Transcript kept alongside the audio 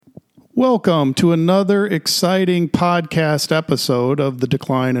Welcome to another exciting podcast episode of The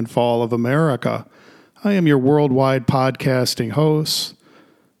Decline and Fall of America. I am your worldwide podcasting host,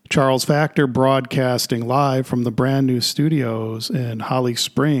 Charles Factor, broadcasting live from the brand new studios in Holly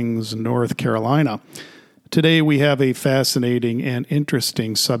Springs, North Carolina. Today we have a fascinating and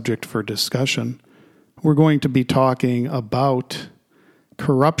interesting subject for discussion. We're going to be talking about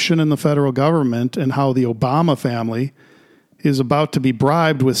corruption in the federal government and how the Obama family is about to be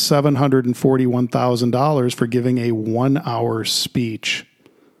bribed with $741,000 for giving a 1-hour speech.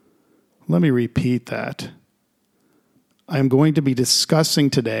 Let me repeat that. I am going to be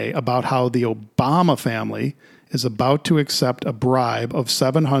discussing today about how the Obama family is about to accept a bribe of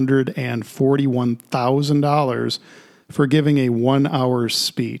 $741,000 for giving a 1-hour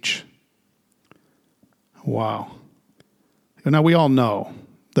speech. Wow. Now, we all know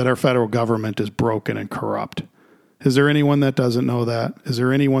that our federal government is broken and corrupt. Is there anyone that doesn't know that? Is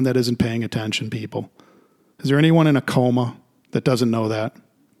there anyone that isn't paying attention, people? Is there anyone in a coma that doesn't know that?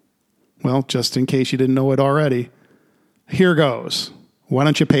 Well, just in case you didn't know it already, here goes. Why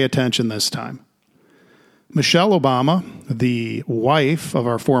don't you pay attention this time? Michelle Obama, the wife of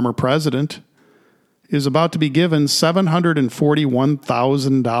our former president, is about to be given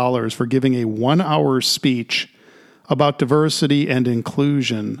 $741,000 for giving a 1-hour speech about diversity and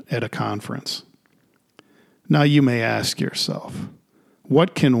inclusion at a conference. Now you may ask yourself,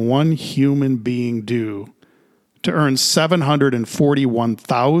 what can one human being do to earn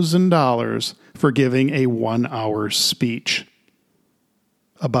 $741,000 for giving a 1-hour speech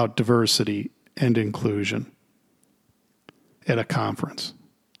about diversity and inclusion at a conference?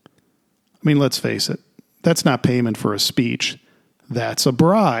 I mean, let's face it, that's not payment for a speech. That's a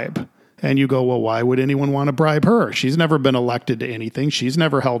bribe. And you go, well, why would anyone want to bribe her? She's never been elected to anything. She's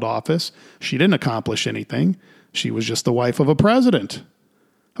never held office. She didn't accomplish anything. She was just the wife of a president.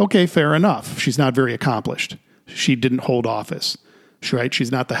 Okay, fair enough. She's not very accomplished. She didn't hold office, right?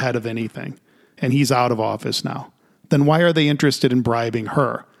 She's not the head of anything. And he's out of office now. Then why are they interested in bribing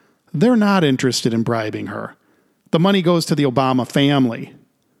her? They're not interested in bribing her. The money goes to the Obama family.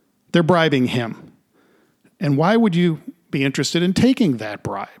 They're bribing him. And why would you be interested in taking that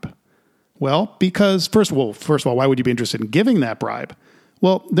bribe? Well, because, first of all, why would you be interested in giving that bribe?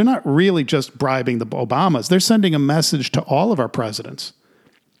 Well, they're not really just bribing the Obamas. They're sending a message to all of our presidents.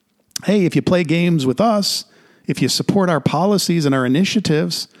 Hey, if you play games with us, if you support our policies and our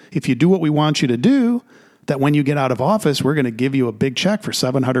initiatives, if you do what we want you to do, that when you get out of office, we're going to give you a big check for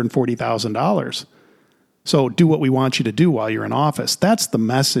 $740,000. So do what we want you to do while you're in office. That's the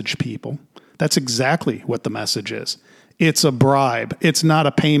message, people. That's exactly what the message is. It's a bribe. It's not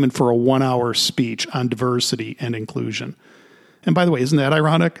a payment for a 1-hour speech on diversity and inclusion. And by the way, isn't that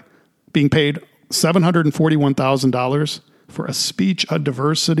ironic? Being paid $741,000 for a speech on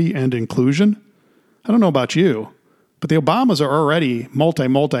diversity and inclusion? I don't know about you, but the Obamas are already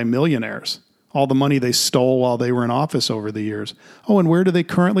multi-millionaires. All the money they stole while they were in office over the years. Oh, and where do they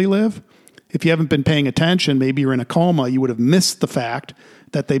currently live? If you haven't been paying attention, maybe you're in a coma, you would have missed the fact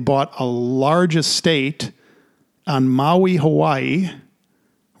that they bought a large estate on Maui, Hawaii,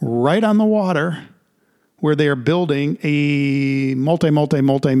 right on the water, where they are building a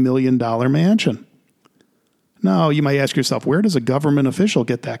multi-million-dollar mansion. Now, you might ask yourself, where does a government official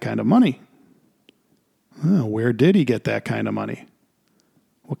get that kind of money? Oh, where did he get that kind of money?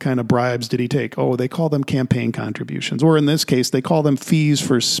 What kind of bribes did he take? Oh, they call them campaign contributions. Or in this case, they call them fees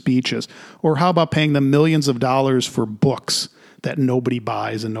for speeches. Or how about paying them millions of dollars for books that nobody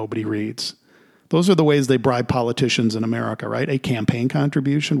buys and nobody reads? Those are the ways they bribe politicians in America, right? A campaign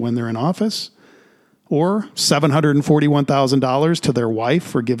contribution when they're in office, or $741,000 to their wife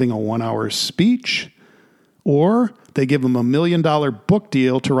for giving a 1-hour speech, or they give them $1 million book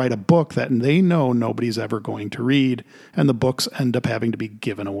deal to write a book that they know nobody's ever going to read, and the books end up having to be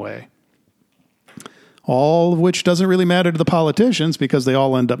given away. All of which doesn't really matter to the politicians because they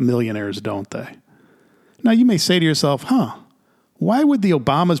all end up millionaires, don't they? Now, you may say to yourself, why would the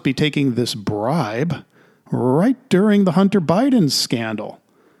Obamas be taking this bribe right during the Hunter Biden scandal?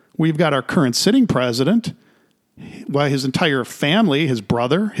 We've got our current sitting president, his entire family, his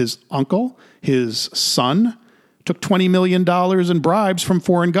brother, his uncle, his son, took $20 million in bribes from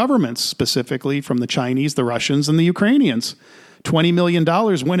foreign governments, specifically from the Chinese, the Russians, and the Ukrainians. $20 million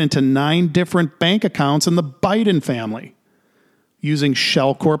went into 9 different bank accounts in the Biden family using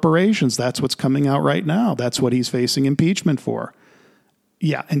shell corporations. That's what's coming out right now. That's what he's facing impeachment for.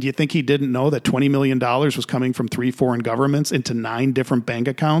 Yeah, and do you think he didn't know that $20 million was coming from 3 foreign governments into 9 different bank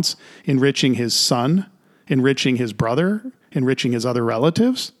accounts, enriching his son, enriching his brother, enriching his other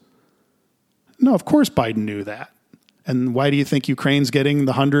relatives? No, of course Biden knew that. And why do you think Ukraine's getting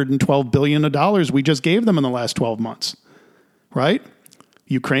the $112 billion we just gave them in the last 12 months? Right?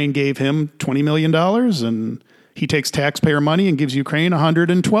 Ukraine gave him $20 million, and he takes taxpayer money and gives Ukraine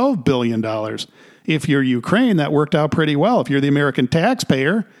 $112 billion. If you're Ukraine, that worked out pretty well. If you're the American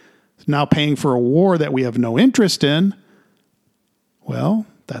taxpayer, now paying for a war that we have no interest in, well,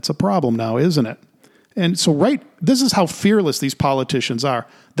 that's a problem now, isn't it? And so, this is how fearless these politicians are.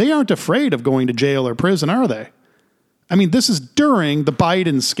 They aren't afraid of going to jail or prison, are they? I mean, this is during the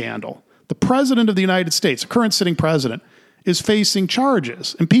Biden scandal. The president of the United States, the current sitting president, is facing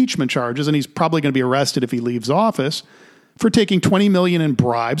charges, impeachment charges, and he's probably going to be arrested if he leaves office for taking $20 million in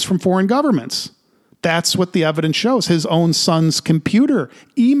bribes from foreign governments. That's what the evidence shows. His own son's computer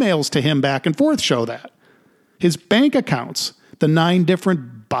emails to him back and forth show that. His bank accounts, the 9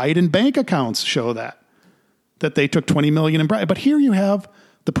 different Biden bank accounts show that they took $20 million in bribes. But here you have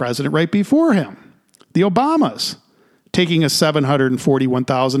the president right before him, the Obamas, taking a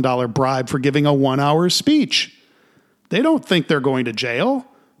 $741,000 bribe for giving a 1-hour speech. They don't think they're going to jail.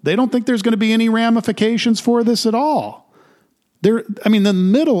 They don't think there's going to be any ramifications for this at all. In the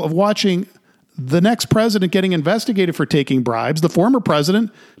middle of watching the next president getting investigated for taking bribes, the former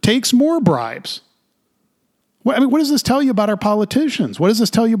president takes more bribes. What does this tell you about our politicians? What does this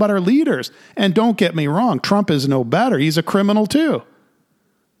tell you about our leaders? And don't get me wrong, Trump is no better. He's a criminal too.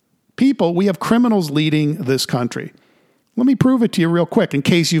 People, we have criminals leading this country. Let me prove it to you real quick in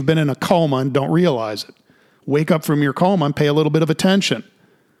case you've been in a coma and don't realize it. Wake up from your coma and pay a little bit of attention.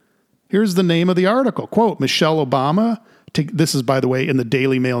 Here's the name of the article. Quote, Michelle Obama. This is, by the way, in the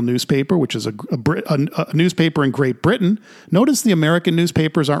Daily Mail newspaper, which is a newspaper in Great Britain. Notice the American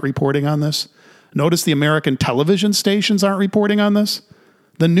newspapers aren't reporting on this. Notice the American television stations aren't reporting on this.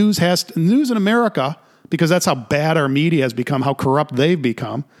 The news in America, because that's how bad our media has become, how corrupt they've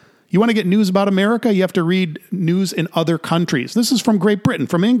become. You want to get news about America? You have to read news in other countries. This is from Great Britain,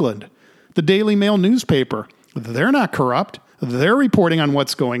 from England. The Daily Mail newspaper. They're not corrupt. They're reporting on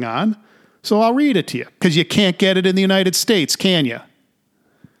what's going on. So I'll read it to you, because you can't get it in the United States, can you?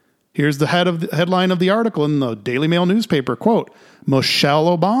 Here's the headline of the article in the Daily Mail newspaper. Quote,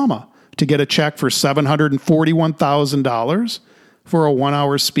 Michelle Obama to get a check for $741,000 for a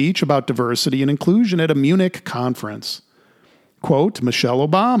 1-hour speech about diversity and inclusion at a Munich conference. Quote, Michelle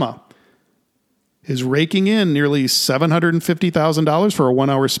Obama is raking in nearly $750,000 for a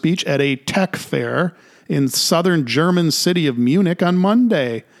 1-hour speech at a tech fair in southern German city of Munich on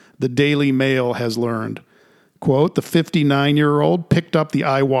Monday, the Daily Mail has learned. Quote, the 59-year-old picked up the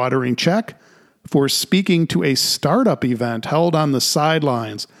eye-watering check for speaking to a startup event held on the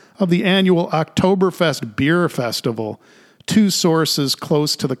sidelines of the annual Oktoberfest beer festival, 2 sources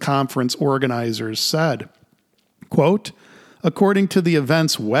close to the conference organizers said. Quote, according to the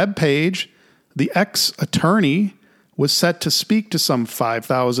event's webpage, the ex-attorney was set to speak to some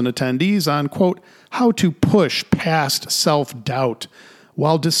 5,000 attendees on, quote, how to push past self-doubt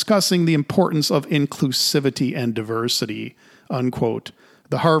while discussing the importance of inclusivity and diversity, unquote.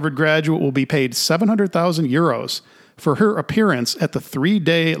 The Harvard graduate will be paid 700,000 euros for her appearance at the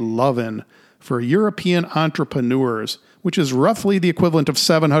 3-day Love-In for European entrepreneurs, which is roughly the equivalent of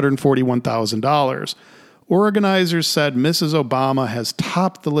 $741,000. Organizers said Mrs. Obama has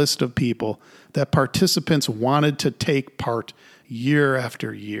topped the list of people that participants wanted to take part year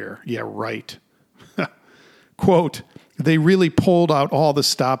after year. Yeah, right. Quote, they really pulled out all the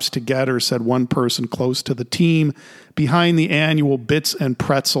stops to get her, said one person close to the team behind the annual Bits and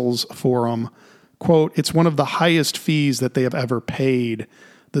Pretzels Forum. Quote, it's one of the highest fees that they have ever paid.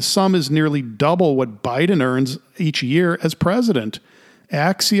 The sum is nearly double what Biden earns each year as president.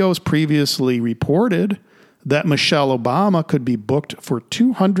 Axios previously reported that Michelle Obama could be booked for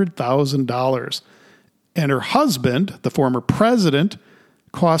 $200,000. And her husband, the former president,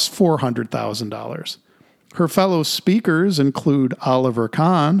 cost $400,000. Her fellow speakers include Oliver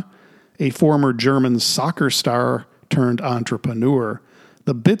Kahn, a former German soccer star turned entrepreneur.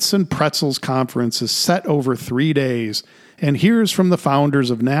 The Bits and Pretzels conference is set over 3 days and hears from the founders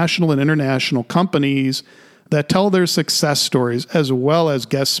of national and international companies that tell their success stories, as well as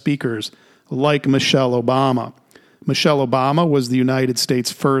guest speakers like Michelle Obama. Michelle Obama was the United States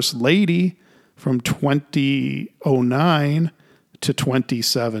First Lady from 2009 to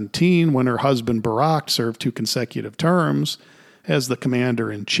 2017, when her husband Barack served 2 consecutive terms as the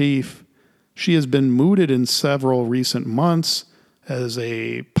commander-in-chief. She has been mooted in several recent months as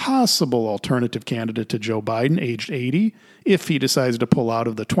a possible alternative candidate to Joe Biden, aged 80, if he decides to pull out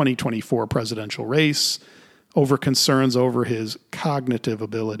of the 2024 presidential race over concerns over his cognitive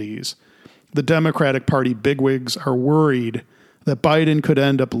abilities. The Democratic Party bigwigs are worried that Biden could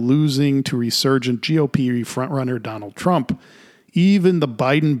end up losing to resurgent GOP frontrunner Donald Trump. Even the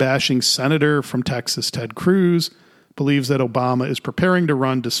Biden-bashing senator from Texas, Ted Cruz, believes that Obama is preparing to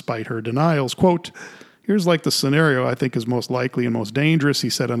run despite her denials. Quote, "Here's like the scenario I think is most likely and most dangerous," he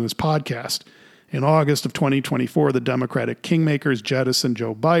said on his podcast. In August of 2024, the Democratic kingmakers jettison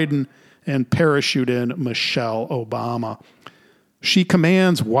Joe Biden and parachute in Michelle Obama. She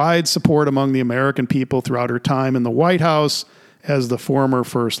commands wide support among the American people throughout her time in the White House as the former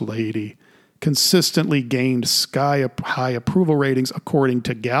First Lady, consistently gained sky-high approval ratings according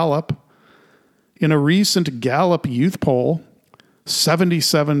to Gallup. In a recent Gallup youth poll,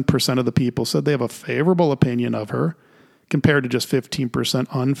 77% of the people said they have a favorable opinion of her, compared to just 15%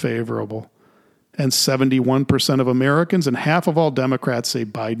 unfavorable. And 71% of Americans and half of all Democrats say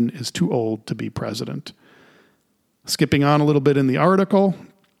Biden is too old to be president. Skipping on a little bit in the article,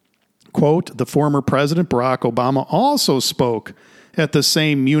 quote, "The former president, Barack Obama, also spoke at the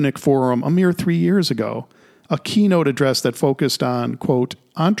same Munich forum a mere 3 years ago, a keynote address that focused on, quote,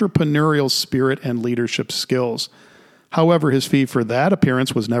 entrepreneurial spirit and leadership skills. However, his fee for that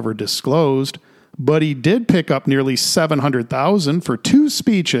appearance was never disclosed, but he did pick up nearly $700,000 for 2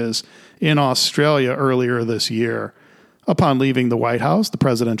 speeches in Australia earlier this year. Upon leaving the White House, the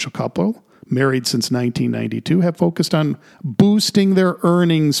presidential couple, married since 1992, have focused on boosting their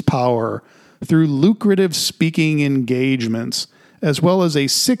earnings power through lucrative speaking engagements, as well as a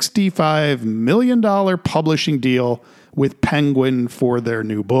 $65 million publishing deal with Penguin for their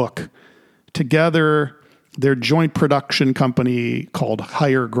new book. Together, their joint production company called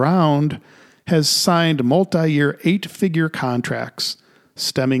Higher Ground has signed multi-year 8-figure contracts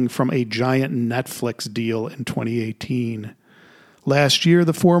stemming from a giant Netflix deal in 2018. Last year,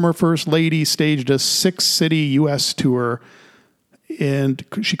 the former First Lady staged a 6-city U.S. tour, and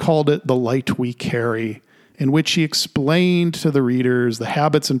she called it The Light We Carry, in which she explained to the readers the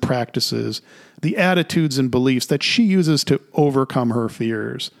habits and practices, the attitudes and beliefs that she uses to overcome her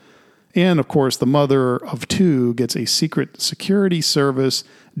fears. And, of course, the mother of 2 gets a secret security service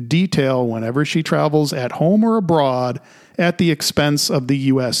detail whenever she travels at home or abroad at the expense of the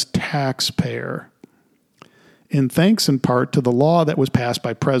U.S. taxpayer. In thanks in part to the law that was passed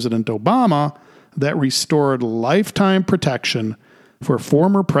by President Obama that restored lifetime protection for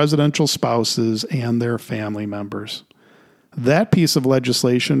former presidential spouses and their family members. That piece of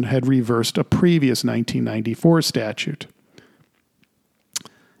legislation had reversed a previous 1994 statute.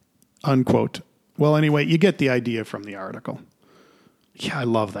 Unquote. Well, anyway, you get the idea from the article. Yeah, I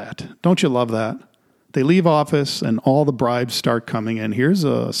love that. Don't you love that? They leave office and all the bribes start coming in. Here's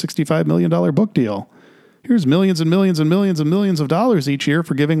a $65 million book deal. Here's millions and millions and millions and millions of dollars each year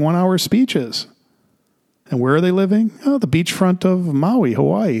for giving 1-hour speeches. And where are they living? Oh, the beachfront of Maui,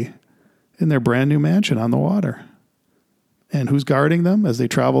 Hawaii, in their brand new mansion on the water. And who's guarding them as they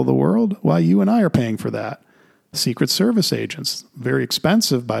travel the world? Why, you and I are paying for that. Secret Service agents, very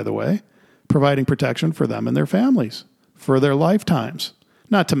expensive, by the way, providing protection for them and their families for their lifetimes,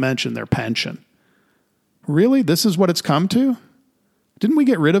 not to mention their pension. Really? This is what it's come to? Didn't we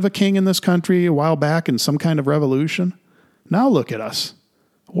get rid of a king in this country a while back in some kind of revolution? Now look at us.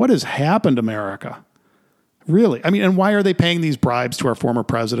 What has happened, America? Really? I mean, and why are they paying these bribes to our former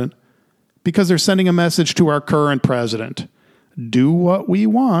president? Because they're sending a message to our current president. Do what we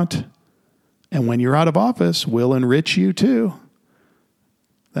want, and when you're out of office, we'll enrich you too.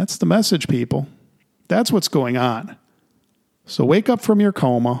 That's the message, people. That's what's going on. So wake up from your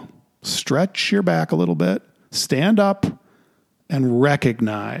coma, stretch your back a little bit, stand up, and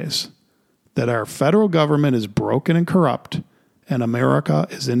recognize that our federal government is broken and corrupt, and America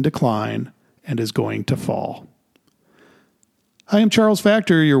is in decline and is going to fall. I am Charles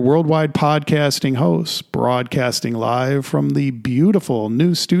Factor, your worldwide podcasting host, broadcasting live from the beautiful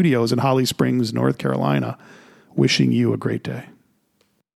new studios in Holly Springs, North Carolina, wishing you a great day.